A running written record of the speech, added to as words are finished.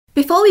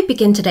Before we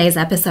begin today's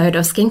episode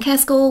of Skincare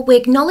School, we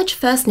acknowledge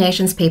First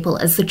Nations people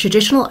as the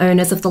traditional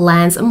owners of the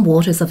lands and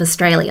waters of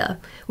Australia.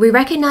 We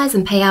recognise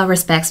and pay our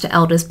respects to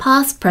elders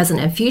past, present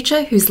and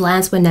future whose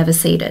lands were never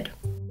ceded.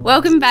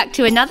 Welcome back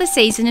to another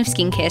season of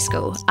Skincare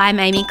School.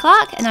 I'm Amy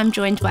Clark and I'm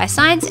joined by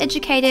science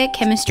educator,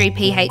 chemistry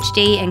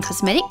PhD and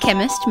cosmetic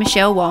chemist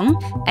Michelle Wong,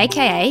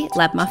 aka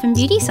Lab Muffin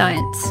Beauty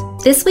Science.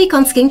 This week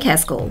on Skincare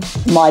School.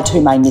 My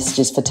two main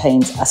messages for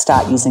teens are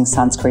start using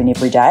sunscreen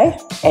every day,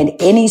 and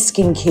any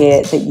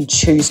skincare that you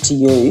choose to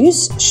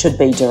use should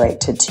be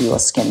directed to your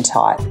skin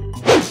type.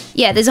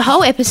 Yeah, there's a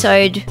whole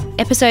episode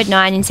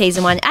 9 in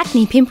season 1,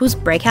 acne, pimples,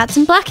 breakouts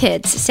and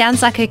blackheads.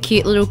 Sounds like a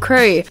cute little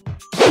crew.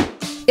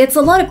 It's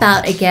a lot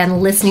about,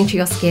 again, listening to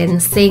your skin,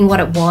 seeing what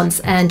it wants,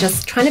 and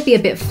just trying to be a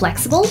bit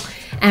flexible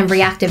and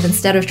reactive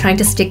instead of trying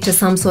to stick to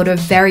some sort of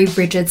very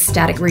rigid,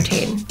 static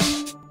routine.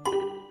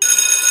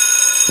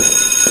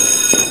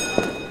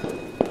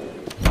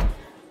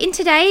 In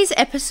today's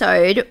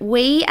episode,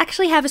 we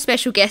actually have a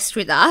special guest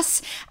with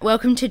us.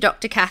 Welcome to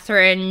Dr.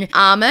 Catherine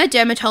Armour,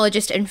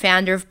 dermatologist and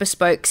founder of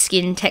Bespoke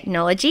Skin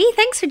Technology.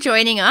 Thanks for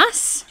joining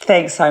us.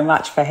 Thanks so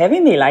much for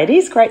having me,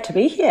 ladies. Great to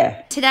be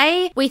here.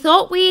 Today, we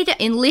thought we'd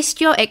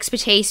enlist your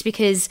expertise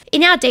because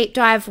in our deep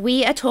dive,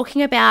 we are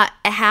talking about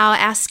how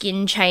our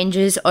skin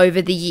changes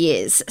over the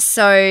years.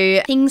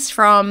 So things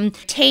from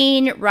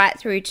teen right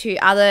through to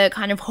other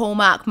kind of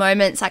hallmark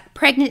moments like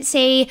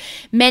pregnancy,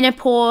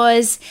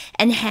 menopause,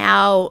 and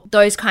how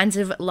those kinds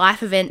of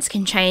life events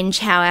can change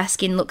how our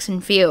skin looks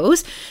and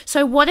feels.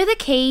 So what are the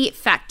key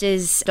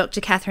factors,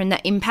 Dr. Catherine,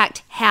 that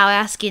impact how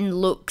our skin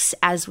looks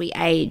as we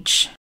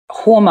age?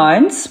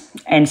 Hormones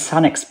and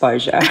sun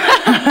exposure.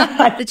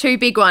 The two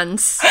big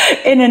ones.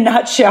 In a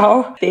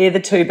nutshell, they're the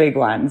two big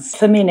ones.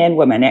 For men and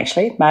women,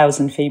 actually, males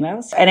and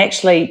females. And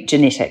actually,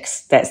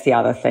 genetics, that's the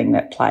other thing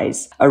that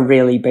plays a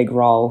really big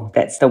role.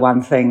 That's the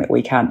one thing that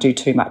we can't do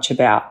too much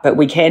about. But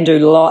we can do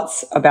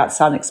lots about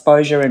sun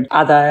exposure and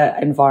other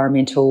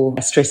environmental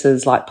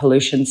stresses like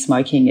pollution,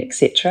 smoking,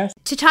 etc.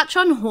 To touch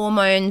on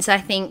hormones,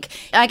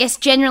 I guess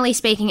generally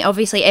speaking,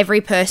 obviously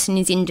every person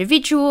is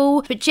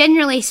individual, but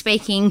generally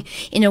speaking,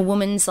 in a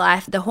woman's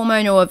life, the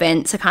hormonal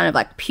events are kind of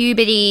like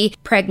puberty,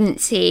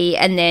 pregnancy,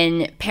 and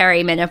then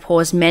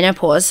perimenopause,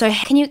 menopause. So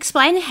can you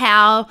explain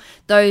how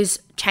those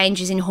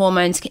changes in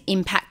hormones can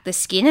impact the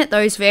skin at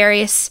those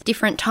various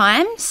different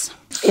times?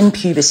 In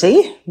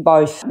puberty,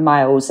 both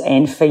males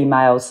and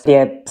females,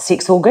 their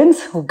sex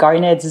organs, or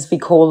gonads as we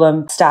call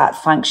them, start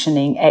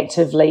functioning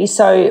actively.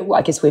 So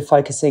I guess we're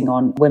focusing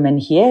on women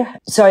here.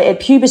 So at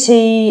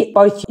puberty,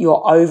 both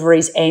your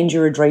ovaries and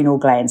your adrenal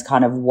glands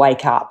kind of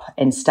wake up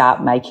and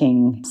start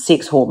making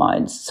sex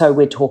hormones. So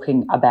we're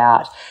talking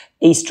about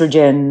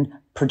estrogen,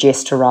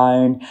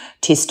 progesterone,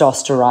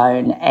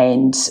 testosterone,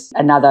 and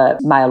another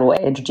male or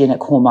androgenic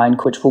hormone,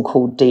 which we'll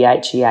call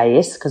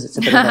DHEAS because it's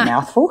a bit of a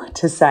mouthful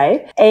to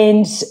say.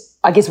 And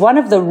I guess one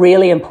of the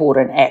really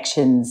important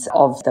actions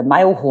of the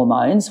male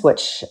hormones,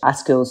 which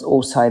us girls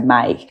also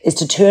make, is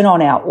to turn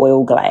on our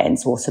oil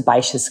glands or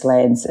sebaceous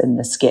glands in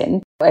the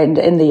skin. And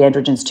in the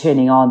androgens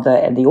turning on,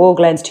 and the oil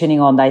glands turning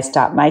on, they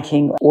start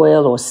making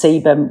oil or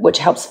sebum, which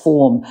helps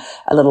form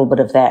a little bit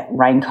of that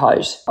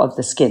raincoat of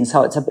the skin.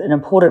 So it's an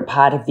important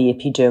part of the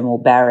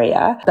epidermal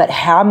barrier. But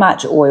how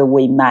much oil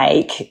we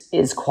make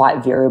is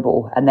quite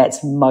variable, and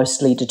that's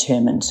mostly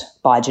determined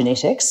by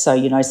genetics.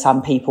 So,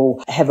 some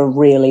people have a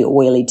really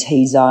oily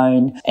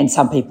T-zone and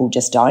some people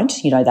just don't.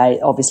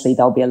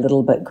 They'll be a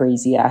little bit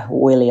greasier,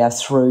 oilier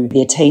through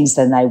their teens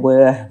than they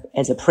were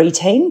as a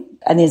preteen.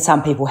 And then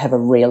some people have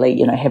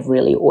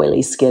really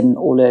oily skin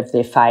all over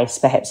their face,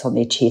 perhaps on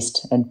their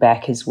chest and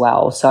back as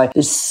well. So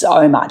there's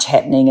so much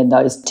happening in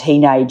those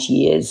teenage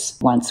years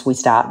once we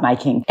start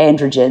making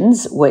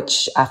androgens,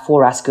 which are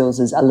for us girls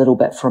is a little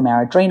bit from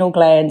our adrenal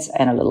glands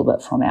and a little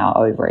bit from our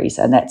ovaries.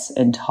 And that's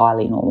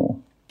entirely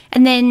normal.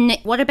 And then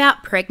what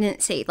about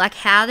pregnancy? Like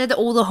how do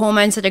all the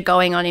hormones that are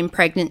going on in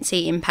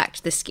pregnancy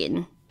impact the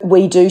skin?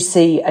 We do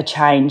see a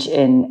change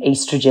in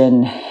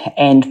estrogen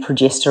and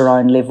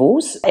progesterone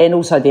levels, and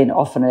also then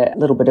often a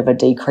little bit of a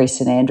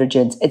decrease in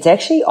androgens. It's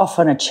actually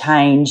often a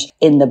change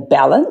in the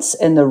balance,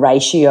 in the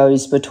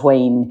ratios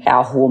between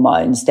our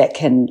hormones that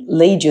can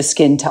lead your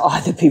skin to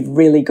either be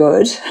really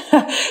good,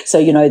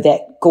 so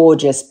that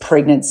gorgeous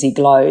pregnancy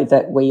glow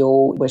that we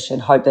all wish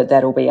and hope that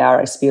that'll be our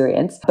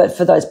experience. But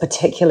for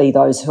particularly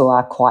those who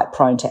are quite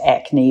prone to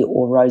acne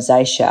or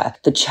rosacea,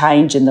 the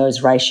change in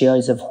those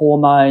ratios of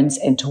hormones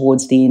and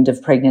towards the end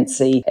of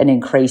pregnancy, an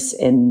increase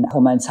in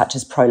hormones such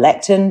as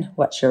prolactin,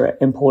 which are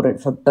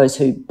important for those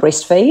who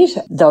breastfeed,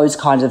 those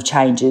kinds of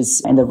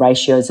changes and the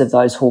ratios of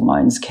those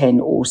hormones can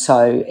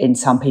also, in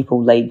some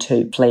people, lead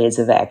to flares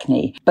of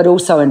acne. But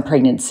also in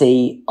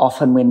pregnancy,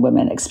 often when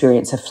women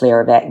experience a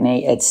flare of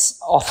acne, it's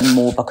often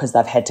more because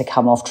they've had to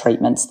come off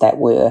treatments that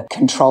were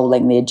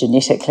controlling their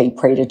genetically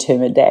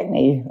predetermined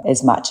acne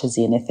as much as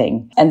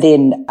anything. And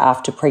then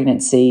after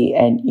pregnancy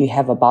and you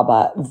have a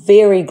bubba,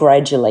 very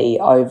gradually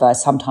over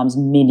sometimes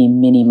many,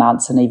 many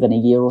months and even a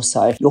year or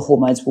so, your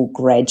hormones will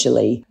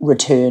gradually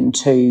return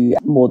to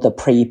more the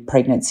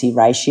pre-pregnancy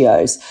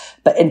ratios.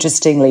 But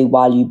interestingly,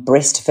 while you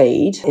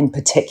breastfeed, in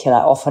particular,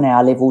 often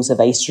our levels of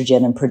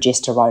estrogen and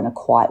progesterone are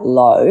quite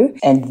low,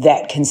 and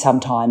that can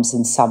sometimes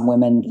in some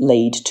women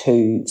lead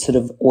to sort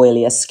of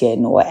oilier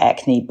skin or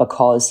acne,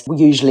 because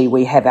usually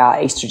we have our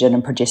estrogen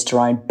and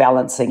progesterone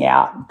balancing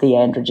out the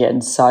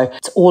androgens. So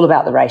it's all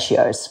about the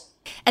ratios.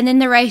 And then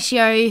the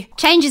ratio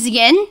changes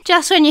again.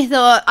 Just when you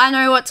thought, I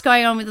know what's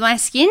going on with my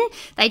skin,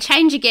 they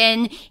change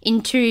again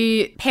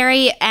into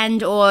peri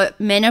and or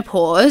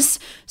menopause.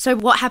 So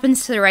what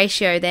happens to the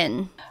ratio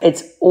then?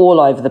 It's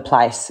all over the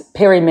place.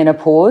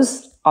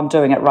 Perimenopause, I'm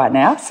doing it right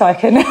now, so I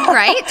can...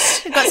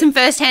 Great. Got some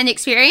first-hand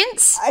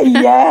experience.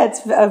 Yeah,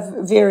 it's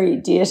very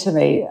dear to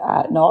me,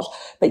 not.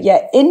 But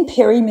yeah, in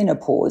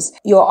perimenopause,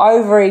 your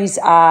ovaries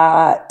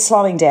are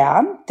slowing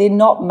down. They're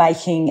not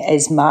making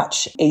as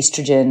much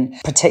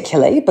estrogen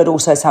particularly, but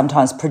also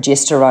sometimes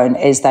progesterone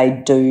as they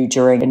do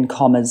during, in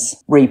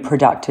commas,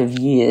 reproductive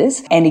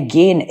years. And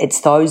again,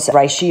 it's those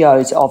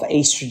ratios of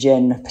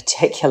estrogen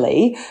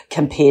particularly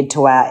compared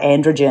to our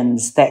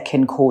androgens that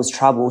can cause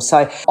trouble.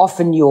 So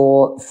often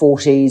your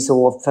 40s,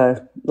 or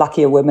for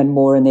luckier women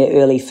more in their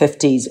early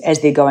 50s, as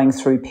they're going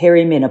through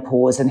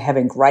perimenopause and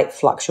having great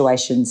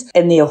fluctuations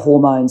in their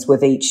hormones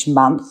with each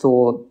month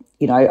or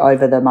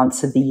over the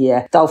months of the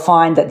year, they'll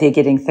find that they're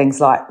getting things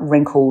like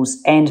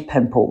wrinkles and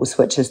pimples,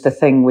 which is the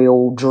thing we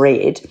all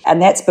dread. And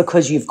that's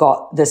because you've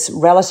got this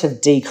relative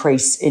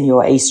decrease in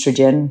your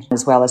estrogen,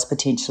 as well as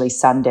potentially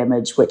sun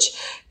damage, which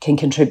can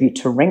contribute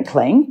to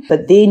wrinkling.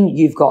 But then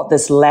you've got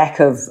this lack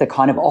of the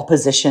kind of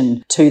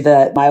opposition to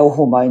the male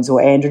hormones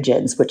or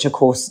androgens, which of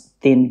course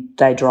then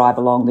they drive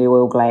along the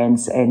oil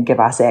glands and give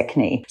us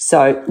acne.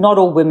 So not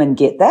all women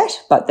get that,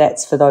 but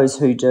that's for those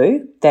who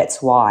do.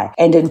 That's why.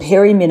 And in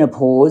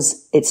perimenopause,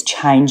 it's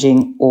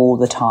changing all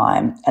the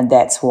time. And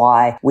that's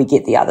why we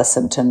get the other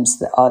symptoms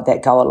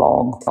that go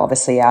along.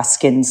 Obviously, our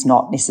skin's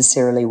not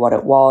necessarily what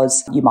it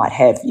was. You might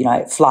have,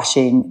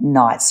 flushing,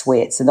 night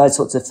sweats, and those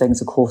sorts of things,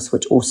 of course,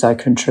 which also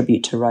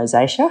contribute to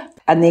rosacea.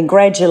 And then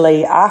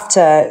gradually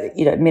after,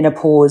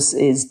 menopause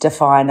is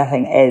defined, I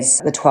think, as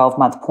the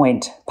 12-month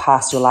point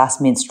past your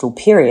last menstrual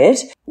period,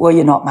 well,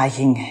 you're not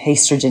making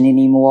estrogen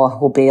anymore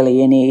or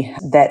barely any.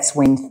 That's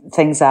when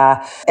things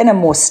are in a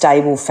more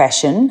stable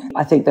fashion.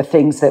 I think the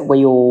things that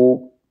we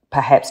all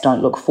perhaps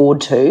don't look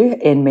forward to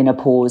in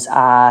menopause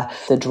are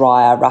the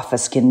drier, rougher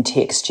skin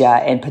texture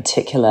and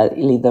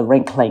particularly the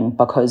wrinkling,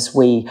 because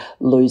we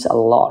lose a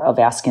lot of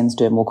our skin's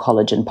dermal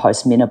collagen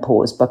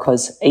post-menopause,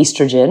 because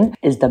estrogen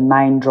is the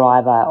main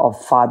driver of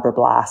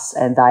fibroblasts,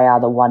 and they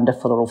are the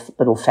wonderful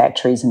little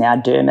factories in our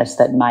dermis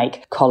that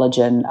make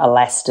collagen,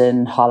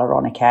 elastin,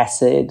 hyaluronic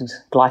acid,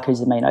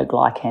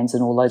 glycosaminoglycans,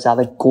 and all those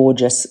other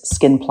gorgeous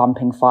skin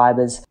plumping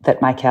fibers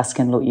that make our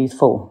skin look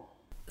youthful.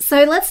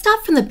 So let's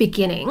start from the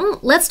beginning.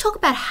 Let's talk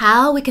about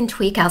how we can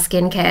tweak our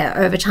skincare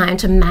over time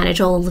to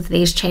manage all of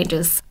these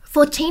changes.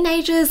 For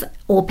teenagers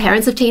or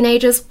parents of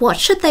teenagers, what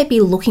should they be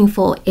looking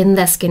for in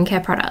their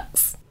skincare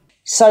products?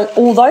 So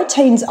although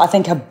teens, I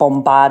think, are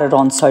bombarded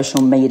on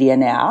social media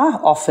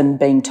now, often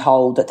being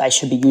told that they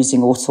should be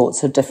using all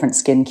sorts of different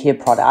skincare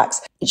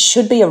products, it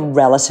should be a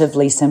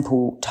relatively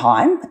simple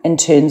time in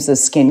terms of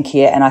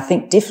skincare. And I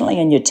think definitely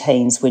in your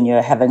teens, when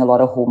you're having a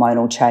lot of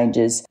hormonal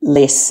changes,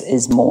 less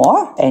is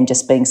more, and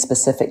just being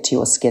specific to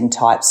your skin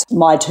types.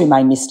 My two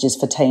main messages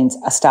for teens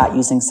are: start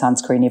using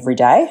sunscreen every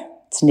day.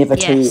 It's never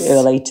too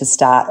early to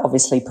start,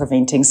 obviously,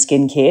 preventing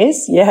skin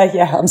cares. Yeah,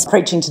 I'm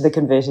preaching to the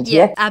converted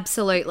here. Yeah,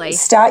 absolutely.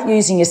 Start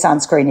using your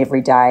sunscreen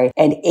every day,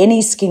 and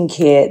any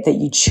skincare that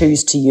you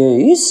choose to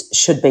use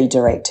should be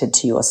directed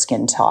to your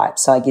skin type.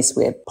 So I guess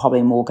we're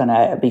probably more going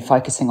to be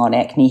focusing on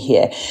acne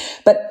here.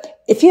 But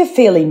if you have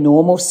fairly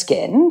normal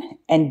skin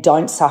and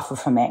don't suffer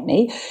from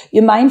acne,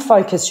 your main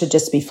focus should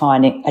just be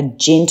finding a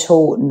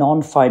gentle,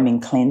 non-foaming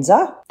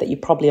cleanser that you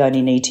probably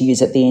only need to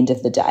use at the end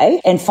of the day,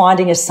 and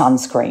finding a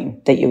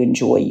sunscreen that you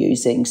enjoy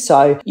using.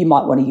 So you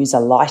might want to use a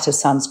lighter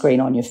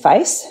sunscreen on your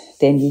face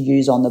than you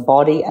use on the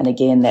body. And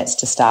again, that's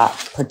to start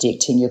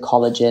protecting your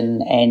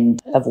collagen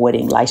and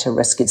avoiding later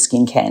risk of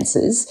skin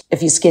cancers.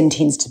 If your skin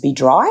tends to be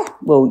dry,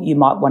 well, you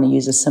might want to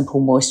use a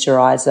simple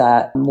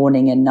moisturizer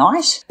morning and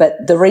night.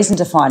 But the reason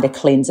to find a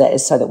cleanser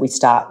is so that we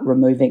start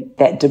removing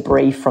that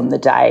debris from the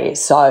day.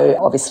 So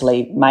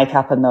obviously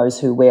makeup and those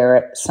who wear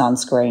it,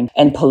 sunscreen,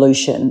 and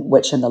pollution,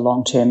 which in the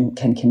long term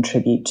can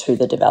contribute to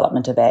the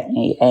development of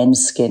acne and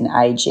skin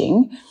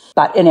aging.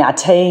 But in our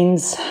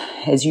teens,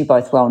 as you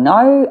both well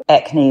know,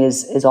 acne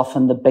is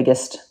often the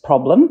biggest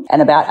problem,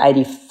 and about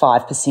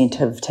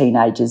 85% of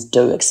teenagers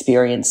do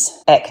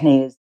experience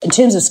acne. In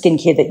terms of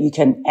skincare that you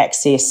can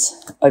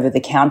access over the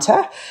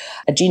counter,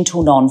 a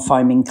gentle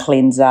non-foaming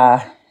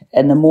cleanser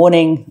in the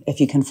morning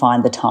if you can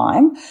find the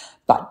time,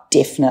 but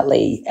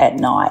definitely at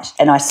night.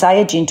 And I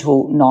say a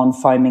gentle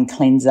non-foaming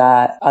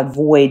cleanser.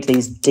 Avoid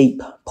these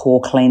deep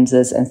pore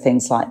cleansers and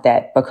things like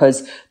that,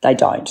 because they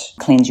don't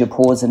cleanse your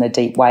pores in a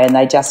deep way, and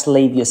they just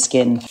leave your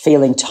skin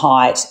feeling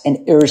tight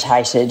and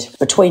irritated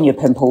between your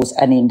pimples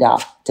and end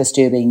up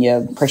disturbing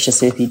your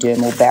precious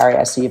epidermal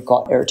barrier. So you've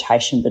got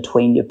irritation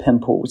between your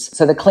pimples.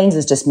 So the cleanser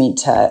is just meant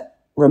to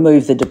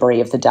remove the debris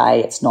of the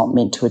day. It's not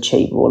meant to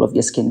achieve all of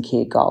your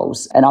skincare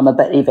goals. And I'm a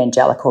bit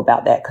evangelical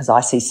about that because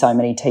I see so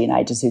many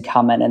teenagers who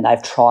come in and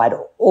they've tried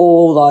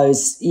all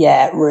those,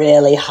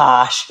 really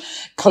harsh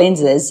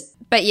cleansers.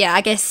 But yeah,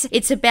 I guess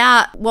it's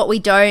about what we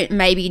don't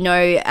maybe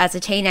know as a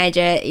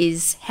teenager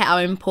is how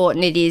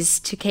important it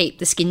is to keep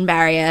the skin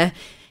barrier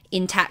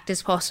intact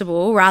as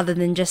possible rather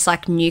than just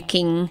like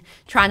nuking,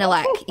 trying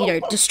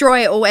to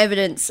destroy all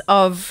evidence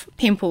of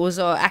pimples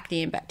or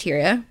acne and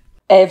bacteria.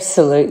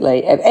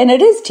 Absolutely. And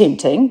it is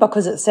tempting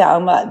because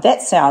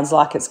that sounds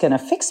like it's going to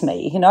fix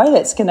me,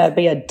 that's going to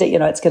be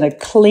it's going to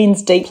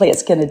cleanse deeply.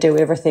 It's going to do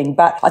everything.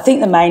 But I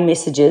think the main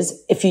message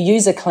is if you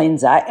use a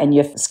cleanser and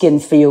your skin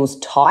feels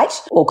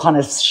tight or kind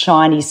of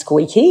shiny,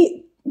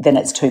 squeaky, then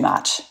it's too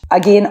much.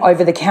 Again,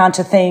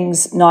 over-the-counter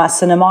things,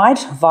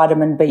 niacinamide,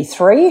 vitamin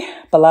B3,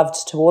 beloved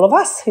to all of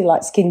us who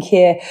like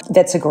skincare.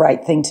 That's a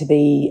great thing to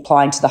be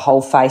applying to the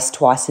whole face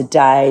twice a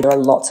day. There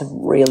are lots of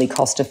really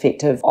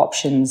cost-effective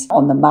options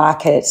on the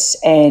market,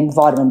 and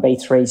vitamin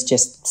B3 is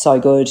just so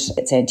good.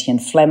 It's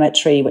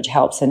anti-inflammatory, which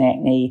helps in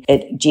acne.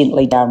 It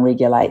gently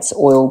down-regulates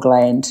oil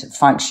gland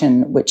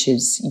function, which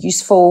is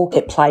useful.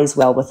 It plays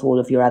well with all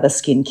of your other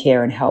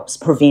skincare and helps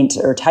prevent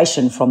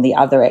irritation from the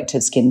other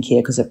active skincare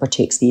because it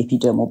protects the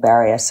epidermal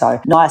barrier. So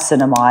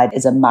niacinamide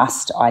is a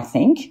must, I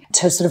think,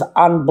 to sort of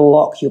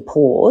unblock your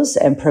pores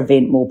and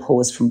prevent more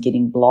pores from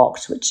getting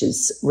blocked, which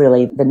is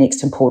really the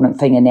next important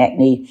thing in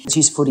acne. It's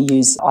useful to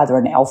use either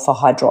an alpha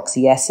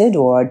hydroxy acid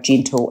or a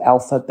gentle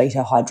alpha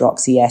beta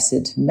hydroxy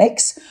acid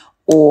mix,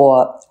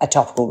 or a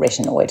topical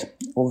retinoid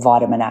or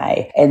vitamin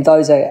A. And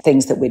those are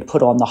things that we'd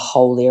put on the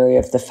whole area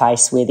of the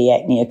face where the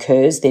acne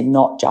occurs. They're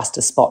not just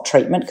a spot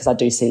treatment, because I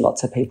do see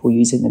lots of people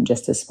using them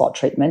just as spot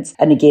treatments.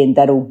 And again,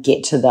 that'll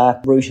get to the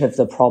root of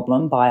the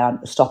problem by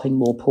stopping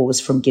more pores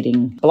from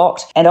getting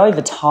blocked. And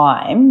over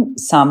time,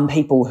 some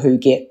people who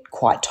get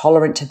quite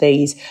tolerant to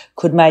these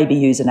could maybe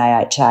use an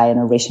AHA and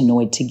a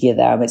retinoid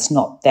together. It's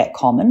not that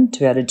common to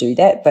be able to do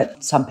that,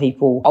 but some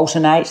people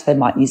alternate. They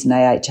might use an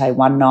AHA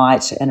one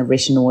night and a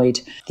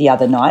retinoid the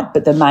other night.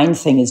 But the main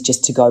thing is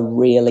just to go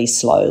really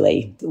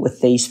slowly with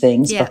these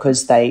things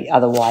because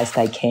otherwise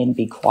they can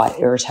be quite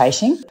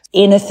irritating.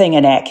 Anything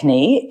in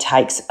acne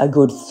takes a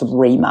good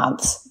 3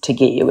 months to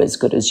get you as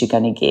good as you're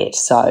going to get.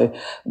 So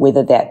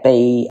whether that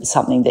be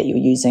something that you're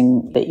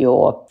using that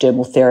your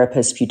dermal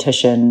therapist,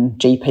 beautician,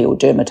 GP or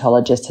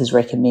dermatologist has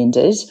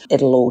recommended,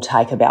 it'll all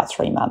take about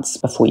 3 months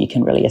before you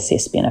can really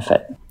assess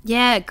benefit.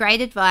 Yeah,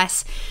 great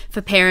advice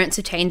for parents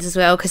of teens as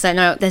well, because I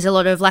know there's a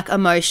lot of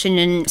emotion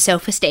and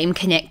self-esteem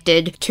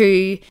connected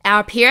to our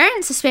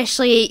appearance,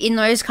 especially in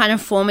those kind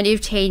of formative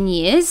teen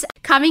years.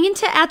 Coming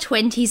into our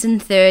 20s and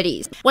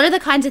 30s, what are the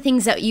kinds of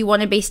things that you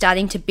want to be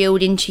starting to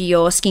build into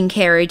your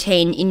skincare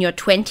routine in your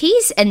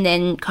 20s and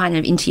then kind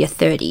of into your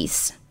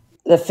 30s?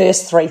 The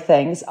first 3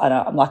 things, I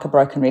know I'm like a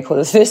broken record,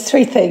 the first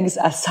 3 things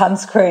are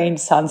sunscreen,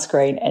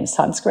 sunscreen and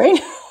sunscreen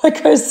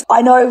because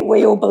I know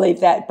we all believe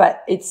that,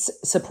 but it's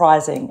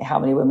surprising how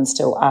many women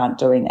still aren't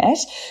doing that.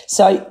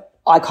 So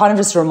I kind of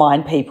just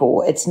remind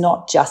people it's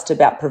not just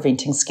about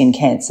preventing skin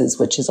cancers,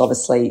 which is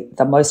obviously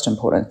the most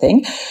important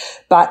thing,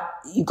 but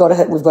we've got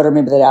to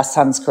remember that our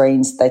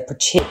sunscreens, they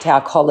protect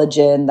our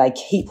collagen, they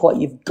keep what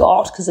you've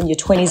got, because in your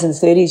 20s and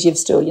 30s you've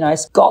still,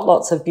 got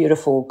lots of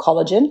beautiful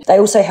collagen. They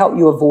also help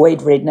you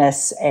avoid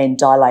redness and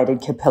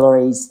dilated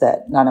capillaries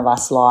that none of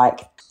us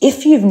like.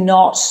 If you've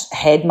not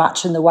had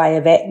much in the way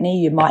of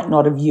acne, you might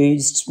not have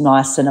used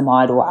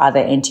niacinamide or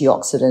other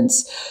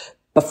antioxidants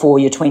before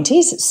your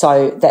 20s.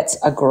 So that's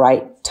a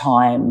great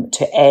time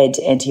to add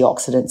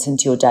antioxidants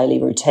into your daily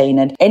routine.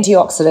 And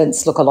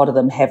antioxidants, look, a lot of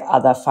them have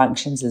other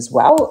functions as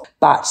well,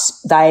 but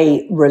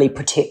they really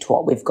protect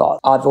what we've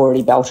got. I've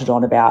already belted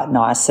on about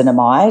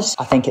niacinamide.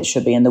 I think it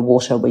should be in the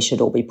water. We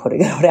should all be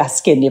putting it on our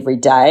skin every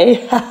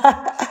day.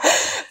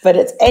 But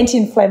it's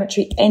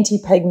anti-inflammatory,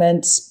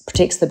 anti-pigment,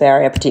 protects the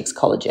barrier, protects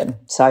collagen.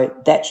 So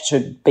that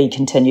should be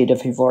continued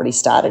if you've already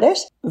started it.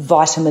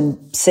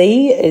 Vitamin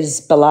C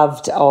is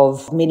beloved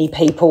of many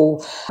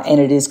people and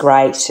it is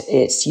great.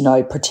 It's,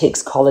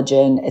 protects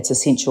collagen. It's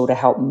essential to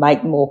help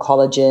make more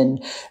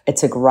collagen.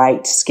 It's a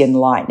great skin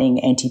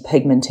lightening,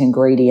 anti-pigment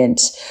ingredient,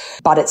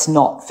 but it's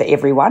not for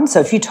everyone. So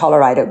if you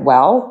tolerate it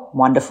well,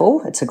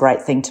 wonderful. It's a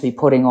great thing to be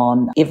putting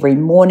on every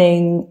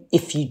morning.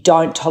 If you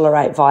don't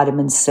tolerate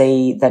vitamin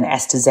C, then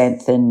astaxanthin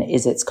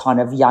is its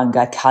kind of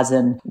younger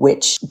cousin,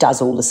 which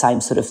does all the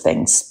same sort of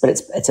things, but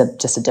it's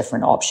just a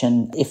different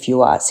option if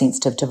you are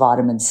sensitive to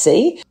vitamin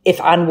C. If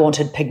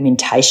unwanted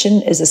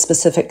pigmentation is a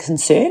specific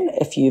concern,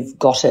 if you've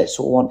got it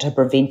or want to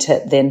prevent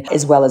it, then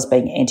as well as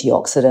being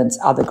antioxidants,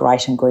 other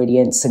great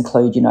ingredients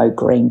include,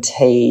 green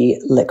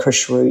tea,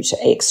 licorice root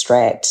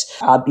extract,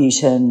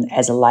 arbutin,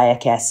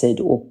 azelaic acid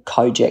or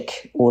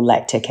kojic or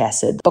lactic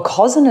acid.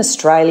 Because in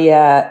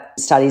Australia,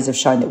 studies have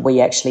shown that we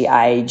actually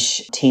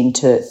age 10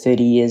 to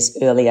 30 years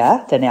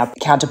earlier than our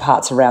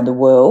counterparts around the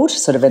world,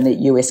 sort of in the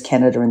US,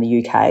 Canada and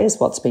the UK is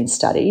what's been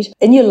studied.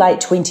 In your late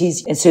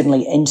 20s and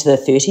certainly into the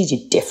 30s,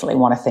 you definitely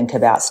want to think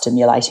about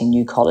stimulating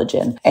new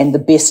collagen. And the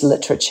best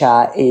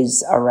literature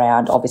is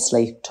around,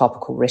 obviously,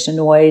 topical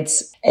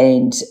retinoids,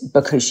 and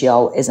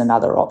Bakuchiol is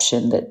another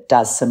option that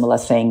does similar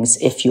things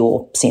if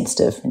you're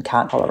sensitive and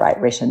can't tolerate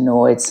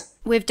retinoids.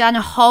 We've done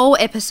a whole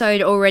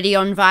episode already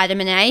on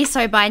vitamin A,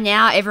 so by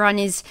now everyone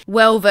is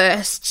well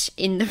versed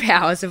in the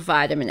powers of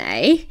vitamin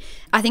A.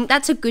 I think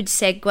that's a good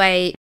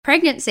segue.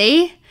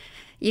 Pregnancy,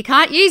 you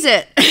can't use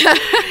it.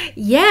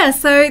 Yeah,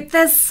 so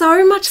there's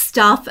so much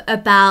stuff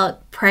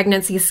about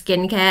pregnancy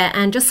skincare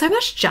and just so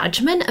much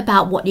judgment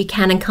about what you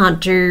can and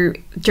can't do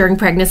during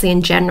pregnancy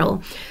in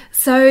general.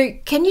 So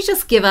can you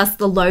just give us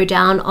the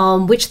lowdown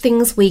on which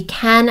things we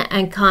can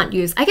and can't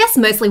use? I guess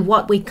mostly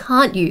what we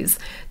can't use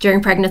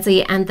during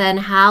pregnancy and then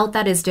how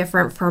that is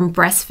different from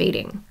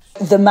breastfeeding.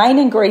 The main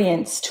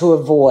ingredients to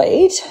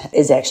avoid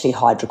is actually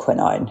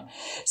hydroquinone.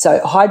 So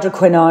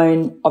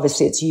hydroquinone,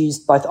 obviously it's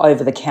used both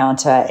over the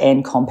counter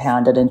and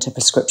compounded into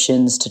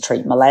prescriptions to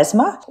treat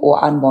melasma or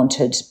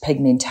unwanted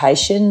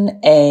pigmentation.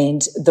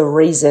 And the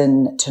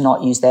reason to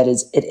not use that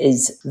is it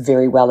is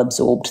very well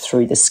absorbed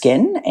through the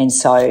skin. And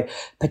so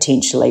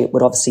potentially it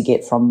would obviously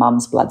get from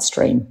mum's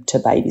bloodstream to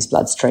baby's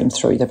bloodstream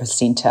through the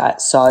placenta.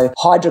 So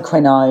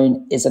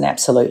hydroquinone is an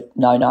absolute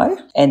no-no.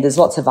 And there's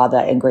lots of other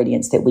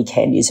ingredients that we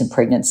can use in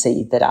pregnancy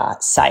that are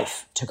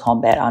safe to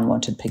combat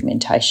unwanted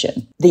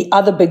pigmentation. The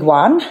other big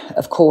one,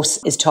 of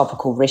course, is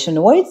topical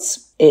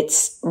retinoids.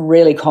 It's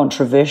really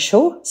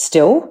controversial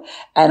still,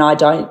 and I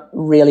don't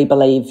really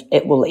believe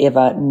it will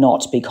ever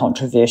not be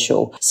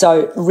controversial.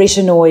 So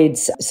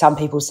retinoids, some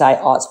people say,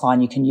 oh, it's fine,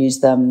 you can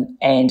use them.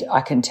 And I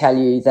can tell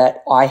you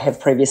that I have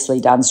previously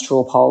done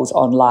straw polls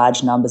on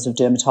large numbers of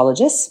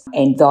dermatologists.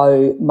 And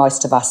though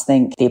most of us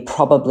think they're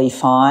probably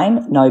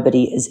fine,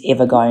 nobody is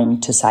ever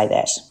going to say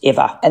that,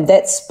 ever. And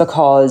that's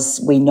because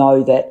we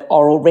know that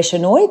oral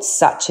retinoids,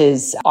 such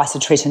as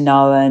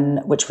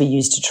isotretinoin, which we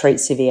use to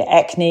treat severe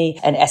acne,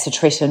 and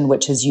acitretin,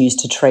 which is used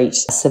to treat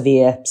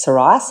severe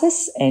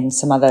psoriasis and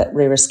some other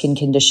rarer skin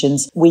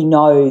conditions. We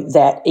know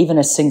that even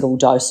a single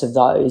dose of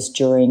those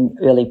during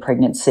early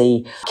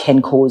pregnancy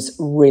can cause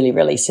really,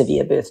 really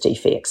severe birth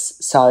defects.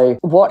 So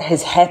what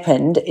has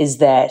happened is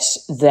that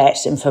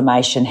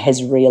information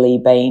has really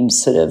been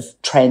sort of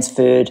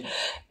transferred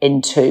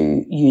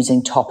into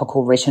using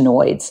topical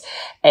retinoids.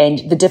 And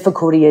the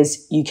difficulty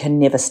is you can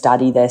never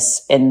study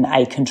this in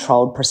a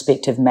controlled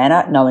prospective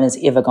manner. No one is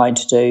ever going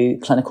to do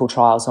clinical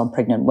trials on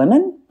pregnant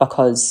women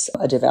because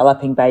a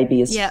developing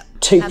baby is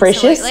too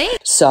precious.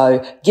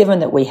 So given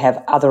that we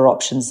have other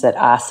options that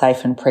are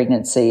safe in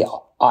pregnancy,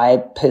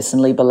 I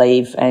personally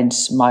believe, and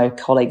my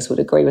colleagues would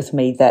agree with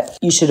me, that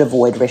you should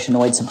avoid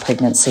retinoids in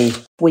pregnancy.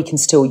 We can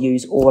still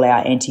use all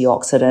our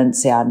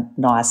antioxidants, our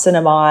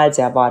niacinamides,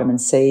 our vitamin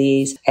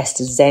C's,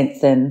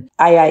 astaxanthin,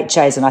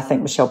 AHAs, and I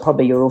think, Michelle,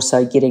 probably you're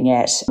also getting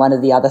at one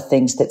of the other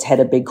things that's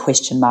had a big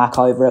question mark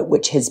over it,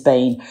 which has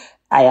been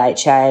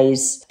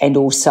AHAs and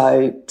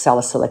also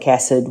salicylic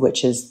acid,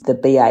 which is the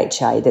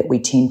BHA that we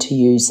tend to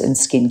use in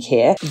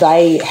skincare.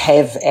 They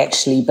have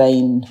actually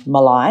been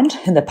maligned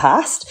in the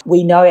past.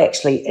 We know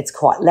actually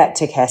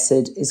lactic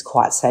acid is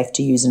quite safe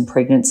to use in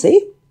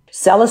pregnancy.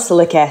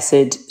 Salicylic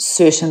acid,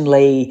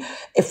 certainly,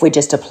 if we're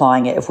just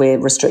applying it, if we're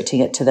restricting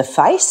it to the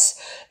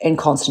face in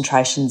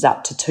concentrations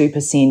up to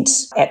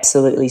 2%,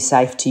 absolutely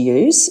safe to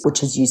use,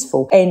 which is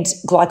useful. And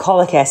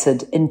glycolic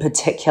acid in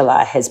particular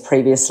has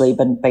previously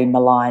been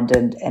maligned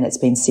and it's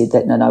been said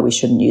that, no, we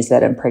shouldn't use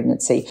that in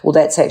pregnancy. Well,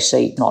 that's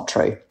actually not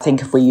true. I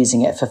think if we're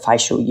using it for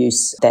facial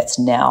use, that's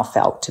now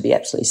felt to be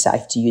absolutely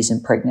safe to use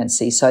in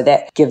pregnancy. So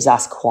that gives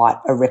us quite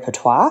a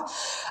repertoire.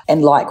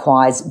 And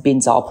likewise,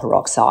 benzoyl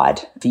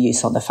peroxide for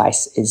use on the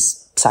face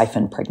is safe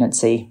in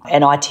pregnancy.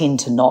 And I tend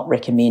to not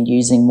recommend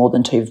using more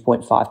than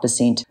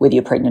 2.5% whether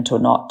you're pregnant or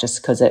not,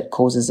 just because it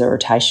causes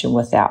irritation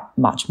without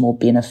much more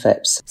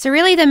benefits. So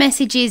really the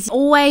message is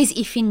always,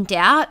 if in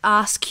doubt,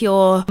 ask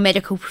your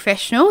medical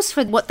professionals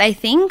for what they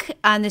think.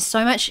 And there's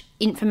so much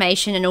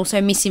information and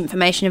also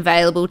misinformation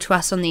available to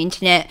us on the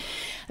internet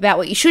about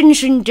what you should and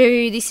shouldn't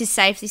do. This is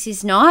safe, this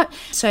is not.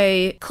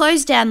 So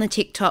close down the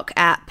TikTok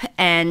app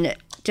and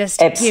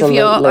just give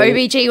your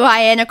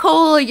OBGYN a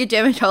call or your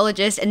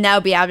dermatologist and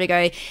they'll be able to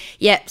go,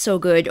 yep, it's all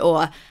good,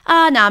 or,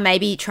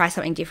 maybe try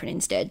something different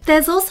instead.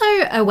 There's also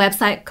a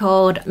website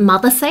called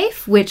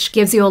MotherSafe, which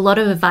gives you a lot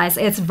of advice.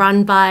 It's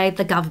run by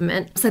the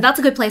government. So that's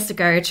a good place to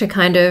go to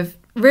kind of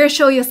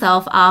reassure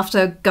yourself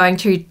after going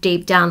too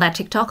deep down that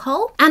TikTok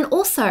hole. And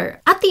also,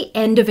 at the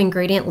end of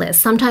ingredient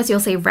lists, sometimes you'll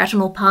see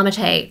retinol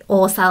palmitate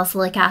or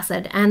salicylic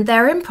acid, and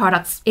they're in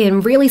products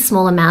in really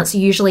small amounts,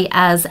 usually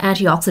as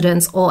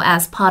antioxidants or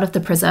as part of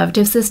the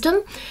preservative system.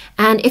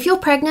 And if you're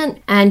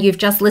pregnant and you've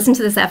just listened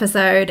to this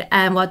episode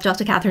and what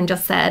Dr. Catherine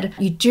just said,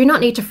 you do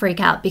not need to freak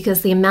out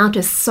because the amount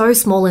is so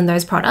small in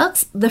those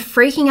products. The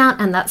freaking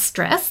out and that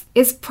stress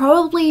is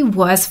probably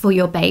worse for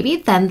your baby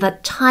than the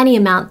tiny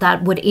amount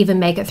that would even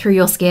make it through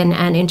your skin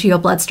and into your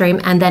bloodstream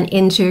and then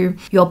into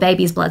your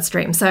baby's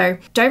bloodstream. So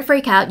don't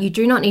freak out. You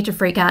do not need to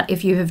freak out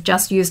if you have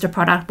just used a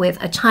product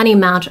with a tiny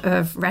amount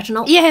of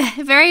retinol. Yeah,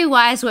 very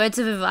wise words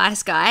of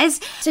advice, guys.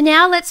 So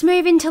now let's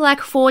move into like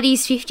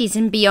 40s, 50s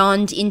and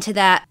beyond, into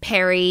that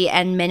peri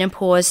and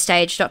menopause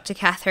stage, Dr.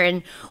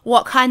 Catherine.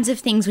 What kinds of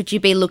things would you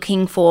be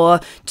looking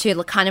for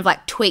to kind of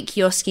like tweak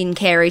your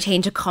skincare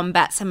routine to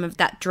combat some of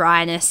that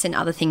dryness and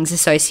other things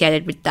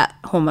associated with that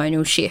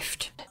hormonal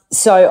shift?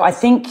 So I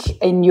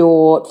think in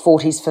your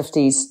 40s,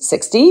 50s,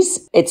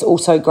 60s, it's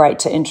also great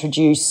to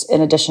introduce,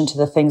 in addition to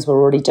the things we're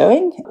already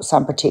doing,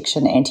 sun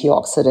protection,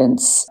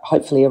 antioxidants,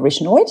 hopefully a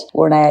retinoid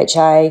or an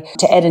AHA,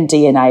 to add in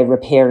DNA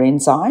repair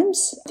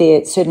enzymes.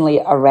 They're certainly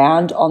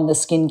around on the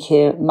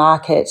skincare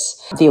market.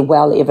 They're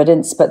well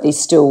evidenced, but they're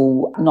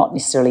still not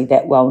necessarily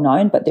that well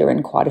known, but they're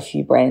in quite a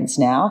few brands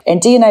now. And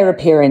DNA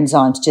repair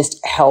enzymes just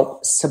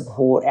help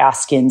support our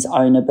skin's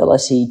own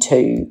ability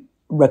to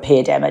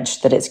repair damage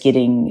that it's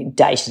getting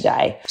day to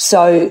day.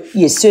 So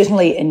yes,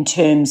 certainly in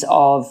terms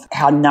of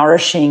how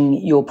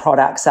nourishing your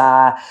products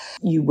are,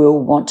 you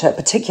will want to,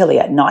 particularly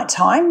at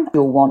nighttime,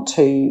 you'll want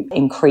to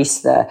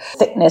increase the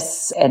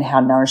thickness and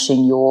how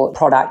nourishing your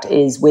product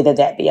is, whether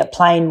that be a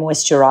plain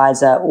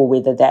moisturizer or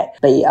whether that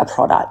be a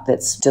product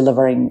that's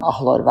delivering a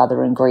whole lot of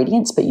other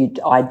ingredients. But you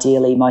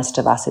ideally, most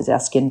of us, as our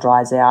skin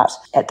dries out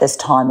at this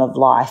time of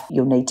life,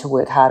 you'll need to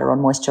work harder on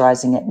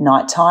moisturizing at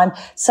nighttime.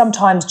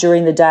 Sometimes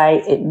during the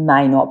day, it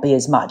may not be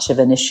as much of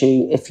an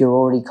issue if you're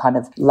already kind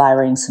of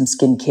layering some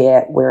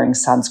skincare, wearing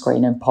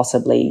sunscreen and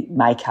possibly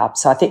makeup.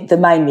 So I think the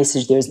main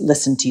message there is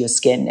listen to your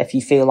skin if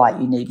you feel like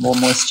you need more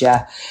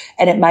moisture.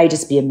 And it may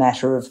just be a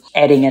matter of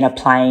adding in a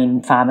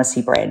plain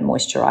pharmacy brand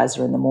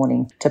moisturizer in the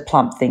morning to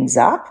plump things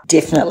up.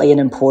 Definitely an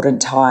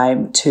important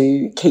time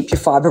to keep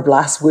your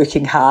fibroblasts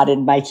working hard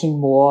and making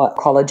more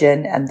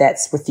collagen. And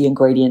that's with the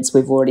ingredients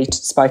we've already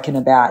spoken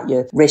about,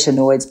 your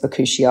retinoids,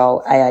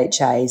 bakuchiol,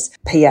 AHAs,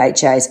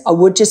 PHAs. I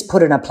would just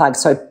put in a plug.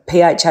 So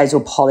PHAs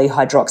or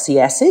polyhydroxy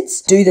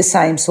acids do the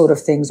same sort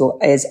of things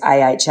as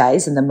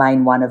AHAs, and the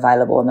main one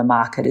available on the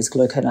market is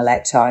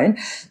gluconolactone.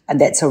 And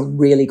that's a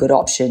really good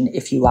option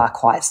if you are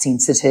quite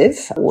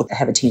sensitive or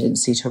have a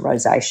tendency to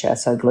rosacea.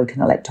 So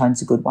gluconolactone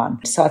is a good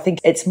one. So I think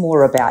it's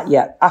more about,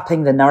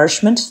 upping the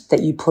nourishment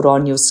that you put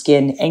on your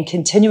skin and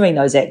continuing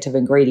those active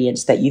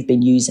ingredients that you've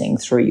been using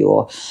through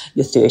your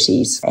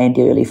 30s and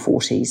early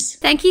 40s.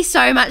 Thank you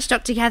so much,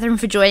 Dr. Catherine,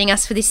 for joining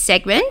us for this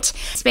segment.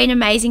 It's been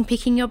amazing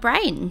picking your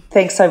brain.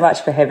 Thanks so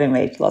much for having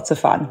me. Lots of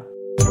fun.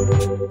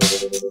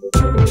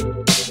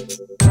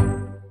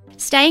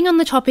 Staying on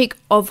the topic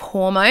of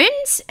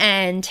hormones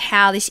and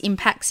how this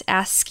impacts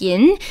our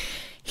skin,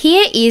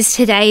 here is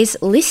today's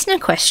listener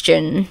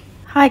question.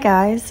 Hi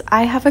guys,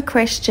 I have a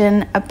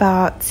question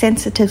about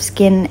sensitive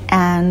skin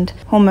and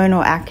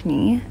hormonal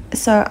acne.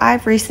 So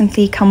I've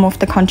recently come off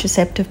the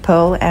contraceptive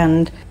pill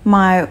and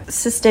my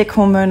cystic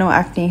hormonal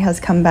acne has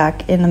come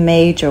back in a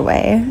major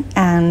way,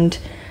 and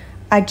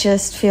I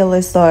just feel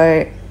as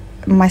though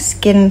my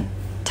skin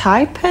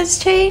type has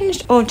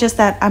changed, or just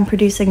that I'm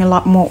producing a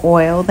lot more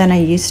oil than I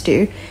used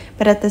to.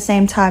 But at the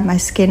same time, my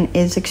skin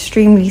is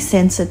extremely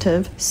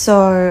sensitive.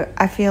 So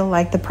I feel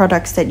like the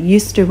products that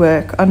used to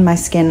work on my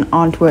skin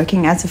aren't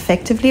working as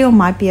effectively or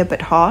might be a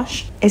bit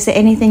harsh. Is there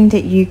anything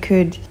that you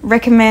could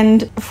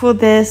recommend for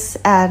this?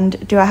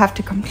 And do I have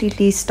to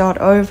completely start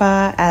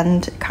over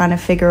and kind of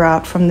figure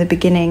out from the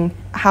beginning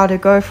how to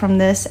go from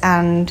this?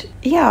 And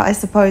I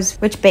suppose,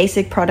 which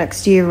basic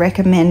products do you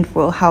recommend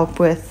will help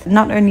with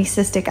not only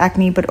cystic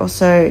acne, but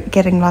also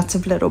getting lots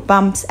of little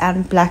bumps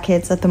and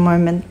blackheads at the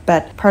moment,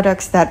 but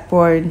products that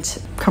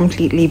won't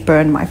completely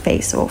burn my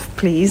face off,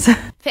 please?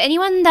 For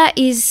anyone that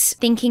is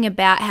thinking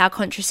about how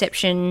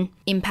contraception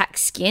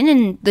impacts skin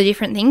and the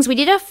different things, we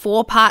did a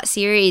 4-part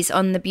series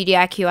on the Beauty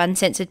IQ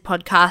Uncensored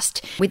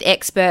podcast with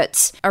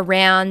experts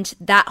around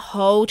that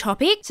whole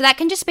topic. So that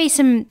can just be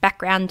some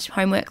background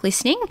homework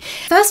listening.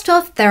 First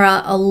off, there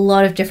are a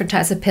lot of different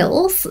types of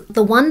pills.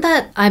 The one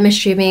that I'm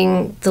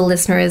assuming the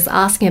listener is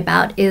asking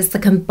about is the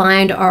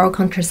combined oral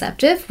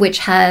contraceptive, which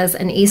has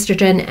an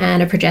estrogen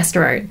and a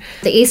progesterone.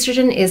 The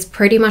estrogen is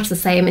pretty much the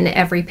same in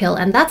every pill,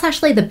 and that's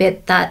actually the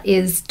bit that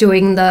is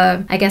doing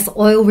the,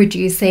 oil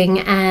reducing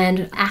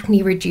and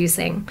acne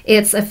reducing.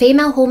 It's a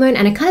female hormone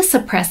and it kind of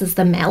suppresses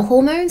the male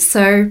hormones.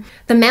 So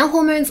the male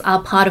hormones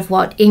are part of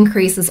what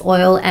increases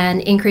oil and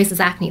increases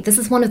acne. This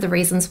is one of the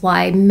reasons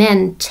why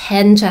men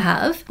tend to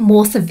have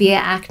more severe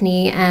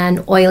acne and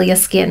oilier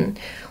skin.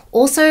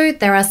 Also,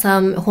 there are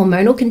some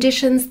hormonal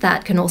conditions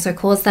that can also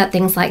cause that,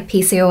 things like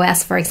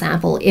PCOS, for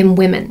example, in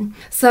women.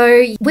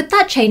 So with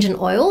that change in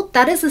oil,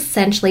 that is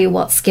essentially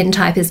what skin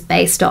type is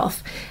based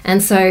off.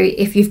 And so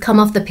if you've come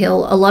off the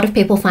pill, a lot of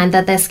people find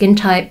that their skin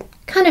type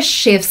kind of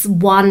shifts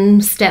one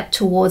step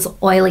towards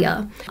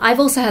oilier. I've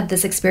also had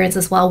this experience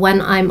as well.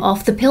 When I'm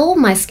off the pill,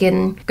 my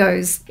skin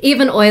goes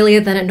even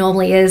oilier than it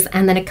normally is,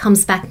 and then it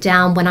comes back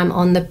down when I'm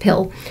on the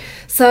pill.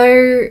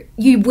 So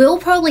you will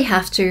probably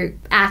have to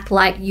act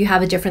like you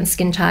have a different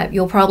skin type.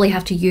 You'll probably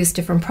have to use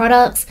different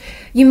products.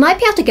 You might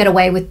be able to get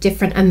away with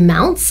different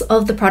amounts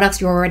of the products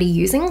you're already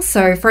using.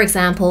 So for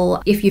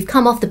example, if you've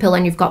come off the pill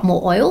and you've got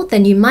more oil,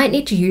 then you might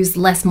need to use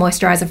less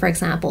moisturizer, for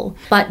example.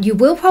 But you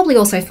will probably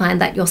also find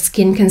that your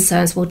skin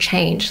concerns will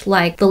change.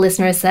 Like the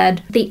listener has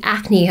said, the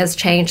acne has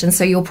changed, and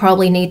so you'll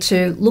probably need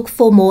to look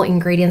for more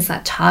ingredients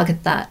that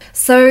target that.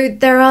 So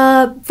there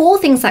are 4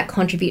 things that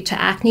contribute to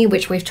acne,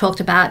 which we've talked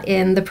about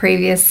in the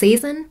previous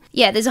season.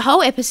 Yeah, there's a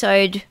whole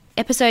episode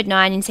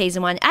 9 in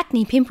season 1,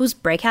 acne, pimples,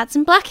 breakouts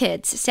and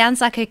blackheads.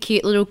 Sounds like a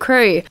cute little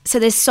crew. So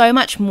there's so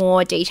much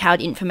more detailed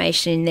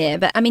information in there.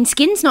 But I mean,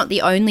 skin's not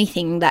the only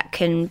thing that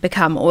can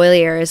become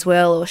oilier as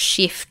well or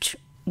shift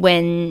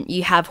when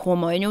you have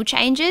hormonal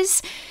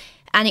changes.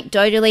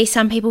 Anecdotally,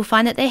 some people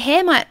find that their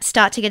hair might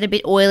start to get a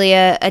bit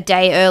oilier a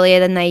day earlier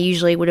than they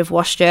usually would have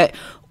washed it,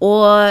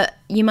 or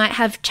you might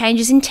have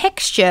changes in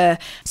texture.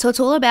 So it's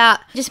all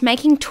about just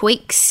making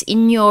tweaks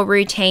in your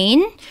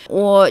routine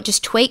or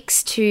just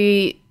tweaks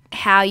to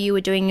how you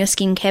were doing your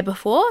skincare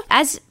before.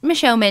 As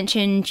Michelle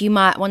mentioned, you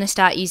might want to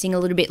start using a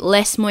little bit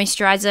less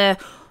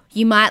moisturizer.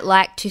 You might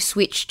like to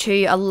switch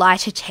to a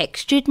lighter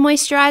textured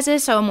moisturizer,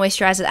 so a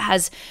moisturizer that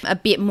has a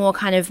bit more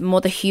kind of more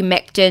the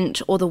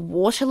humectant or the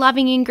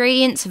water-loving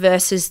ingredients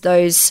versus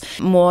those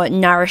more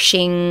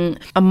nourishing,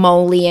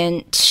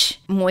 emollient,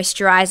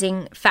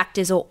 moisturizing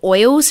factors or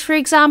oils, for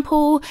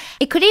example.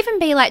 It could even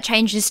be like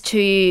changes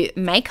to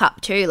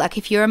makeup too. Like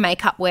if you're a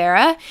makeup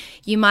wearer,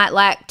 you might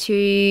like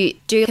to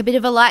do a bit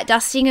of a light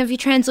dusting of your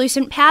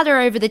translucent powder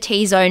over the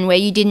T-zone where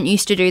you didn't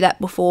used to do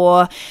that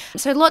before.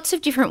 So lots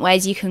of different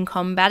ways you can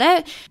combat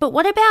it. But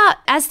what about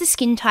as the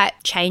skin type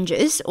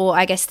changes, or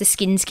I guess the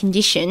skin's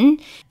condition,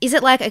 is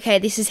it like, okay,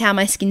 this is how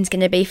my skin's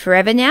going to be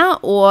forever now,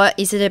 or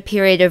is it a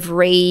period of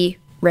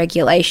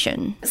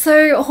regulation?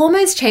 So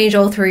hormones change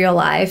all through your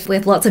life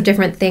with lots of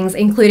different things,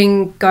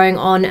 including going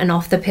on and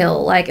off the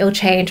pill. Like it'll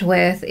change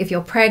with if you're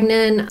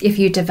pregnant, if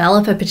you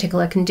develop a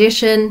particular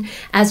condition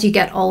as you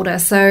get older.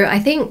 So I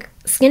think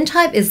skin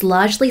type is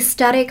largely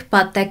static,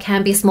 but there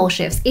can be small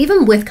shifts,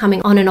 even with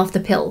coming on and off the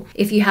pill.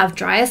 If you have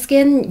drier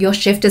skin, your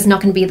shift is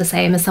not going to be the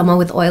same as someone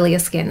with oilier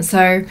skin.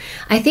 So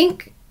I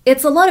think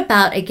it's a lot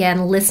about,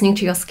 again, listening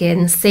to your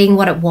skin, seeing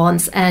what it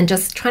wants, and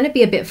just trying to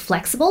be a bit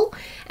flexible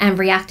and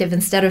reactive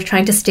instead of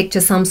trying to stick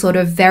to some sort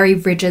of very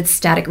rigid,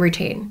 static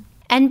routine.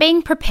 And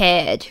being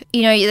prepared.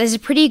 You know, there's a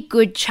pretty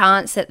good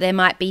chance that there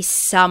might be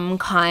some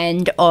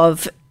kind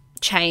of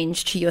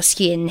change to your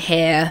skin,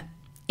 hair,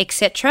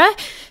 etc.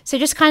 So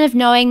just kind of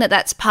knowing that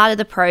that's part of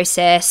the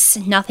process.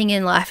 Nothing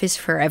in life is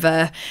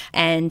forever,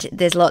 and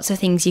there's lots of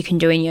things you can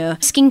do in your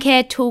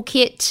skincare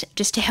toolkit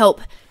just to help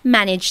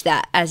manage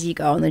that as you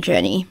go on the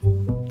journey.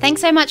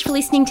 Thanks so much for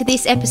listening to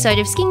this episode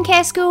of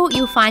Skincare School.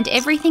 You'll find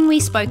everything we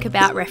spoke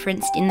about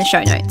referenced in the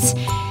show notes.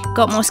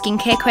 Got more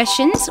skincare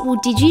questions? Well,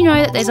 did you know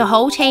that there's a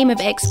whole team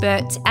of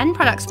experts and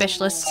product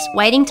specialists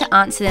waiting to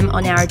answer them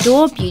on our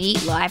Adore Beauty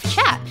live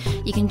chat?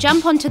 You can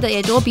jump onto the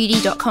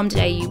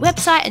adorebeauty.com.au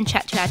website and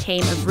chat to our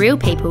team of real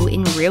people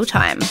in real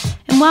time.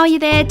 And while you're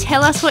there,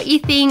 tell us what you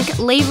think,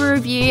 leave a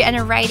review and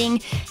a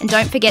rating, and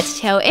don't forget to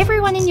tell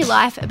everyone in your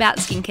life about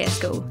Skincare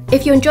School.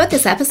 If you enjoyed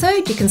this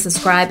episode, you can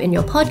subscribe in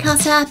your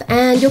podcast app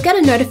and you'll get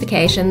a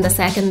notification the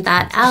second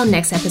that our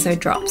next episode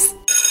drops.